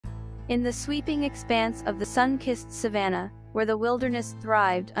In the sweeping expanse of the sun-kissed savanna, where the wilderness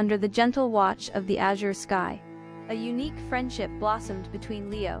thrived under the gentle watch of the azure sky, a unique friendship blossomed between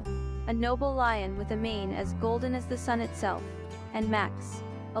Leo, a noble lion with a mane as golden as the sun itself, and Max,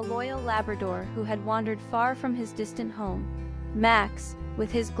 a loyal Labrador who had wandered far from his distant home. Max,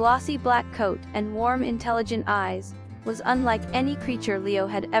 with his glossy black coat and warm, intelligent eyes, was unlike any creature Leo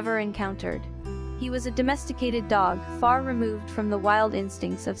had ever encountered. He was a domesticated dog, far removed from the wild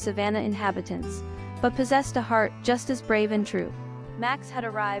instincts of savanna inhabitants, but possessed a heart just as brave and true. Max had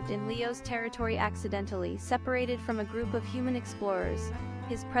arrived in Leo's territory accidentally, separated from a group of human explorers,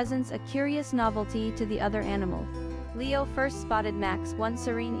 his presence a curious novelty to the other animals. Leo first spotted Max one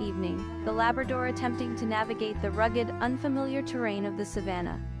serene evening, the Labrador attempting to navigate the rugged, unfamiliar terrain of the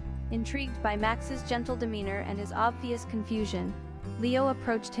savanna. Intrigued by Max's gentle demeanor and his obvious confusion, Leo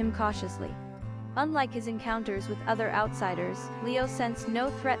approached him cautiously. Unlike his encounters with other outsiders, Leo sensed no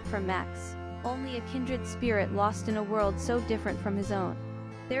threat from Max, only a kindred spirit lost in a world so different from his own.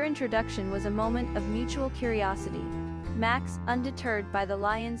 Their introduction was a moment of mutual curiosity. Max, undeterred by the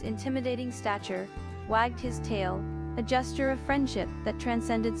lion's intimidating stature, wagged his tail, a gesture of friendship that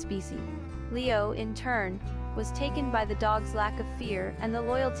transcended species. Leo, in turn, was taken by the dog's lack of fear and the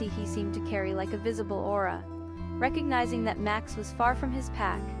loyalty he seemed to carry like a visible aura. Recognizing that Max was far from his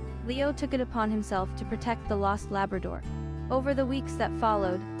pack, Leo took it upon himself to protect the lost Labrador. Over the weeks that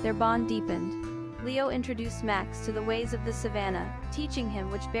followed, their bond deepened. Leo introduced Max to the ways of the savanna, teaching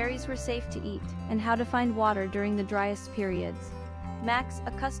him which berries were safe to eat and how to find water during the driest periods. Max,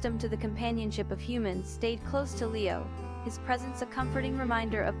 accustomed to the companionship of humans, stayed close to Leo, his presence a comforting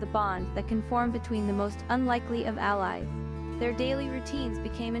reminder of the bond that can form between the most unlikely of allies. Their daily routines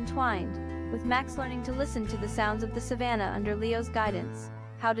became entwined, with Max learning to listen to the sounds of the savanna under Leo's guidance,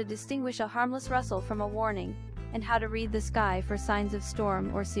 how to distinguish a harmless rustle from a warning, and how to read the sky for signs of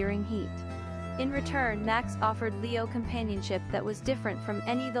storm or searing heat. In return, Max offered Leo companionship that was different from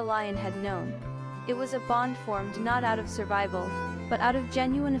any the lion had known. It was a bond formed not out of survival, but out of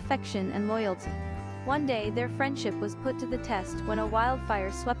genuine affection and loyalty. One day, their friendship was put to the test when a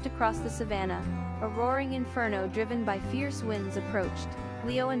wildfire swept across the savanna. A roaring inferno driven by fierce winds approached.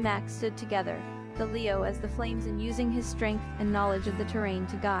 Leo and Max stood together, the Leo as the flames and using his strength and knowledge of the terrain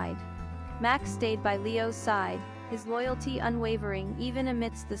to guide. Max stayed by Leo's side, his loyalty unwavering even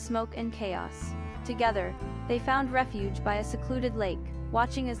amidst the smoke and chaos. Together, they found refuge by a secluded lake,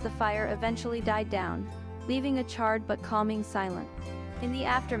 watching as the fire eventually died down, leaving a charred but calming silence. In the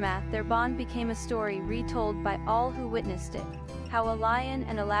aftermath, their bond became a story retold by all who witnessed it. How a lion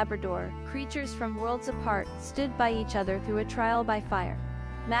and a Labrador, creatures from worlds apart, stood by each other through a trial by fire.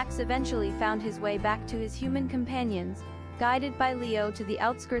 Max eventually found his way back to his human companions, guided by Leo to the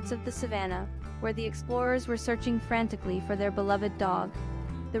outskirts of the savanna, where the explorers were searching frantically for their beloved dog.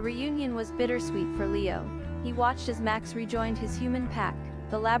 The reunion was bittersweet for Leo. He watched as Max rejoined his human pack,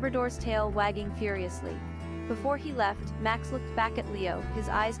 the Labrador's tail wagging furiously. Before he left, Max looked back at Leo, his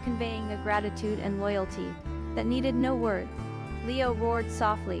eyes conveying a gratitude and loyalty that needed no word. Leo roared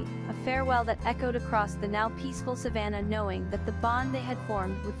softly, a farewell that echoed across the now peaceful savanna, knowing that the bond they had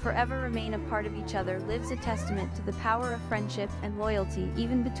formed would forever remain a part of each other lives a testament to the power of friendship and loyalty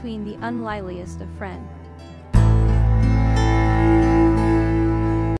even between the unlikeliest of friends.